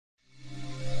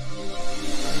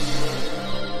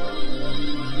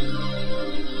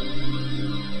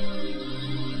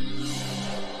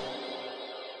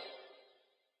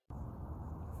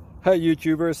Hey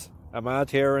YouTubers, I'm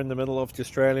out here in the middle of the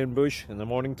Australian bush in the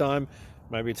morning time.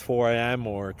 Maybe it's 4 a.m.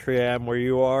 or 3 a.m. where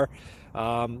you are.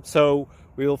 So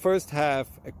we'll first have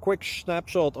a quick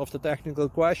snapshot of the technical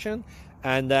question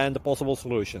and then the possible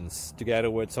solutions, together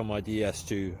with some ideas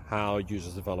to how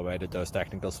users evaluated those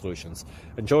technical solutions.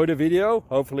 Enjoy the video,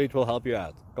 hopefully it will help you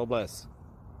out. God bless.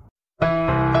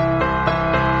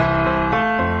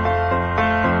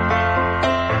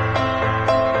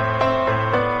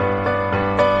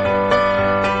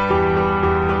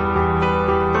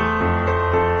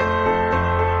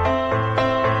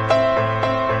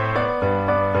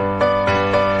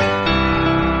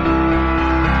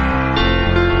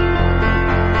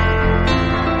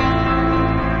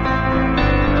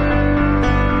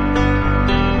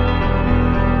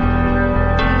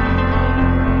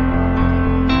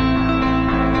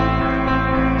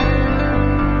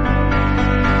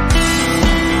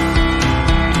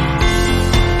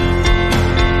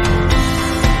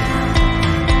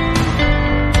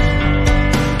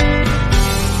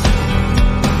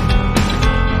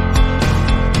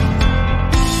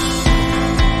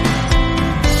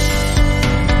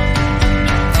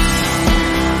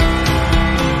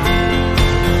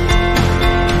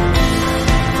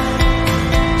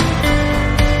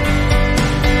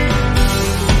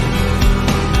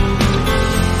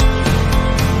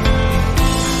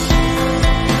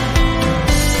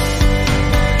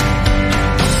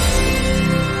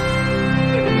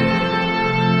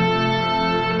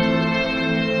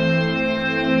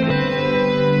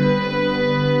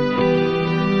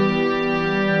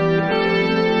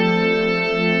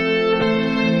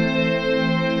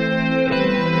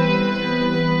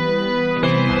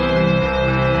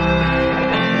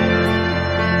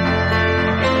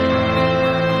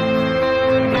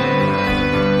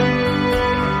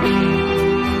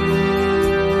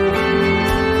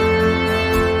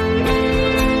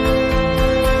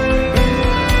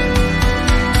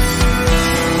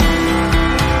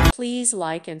 Please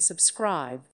like and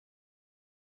subscribe.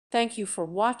 Thank you for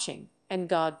watching, and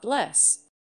God bless.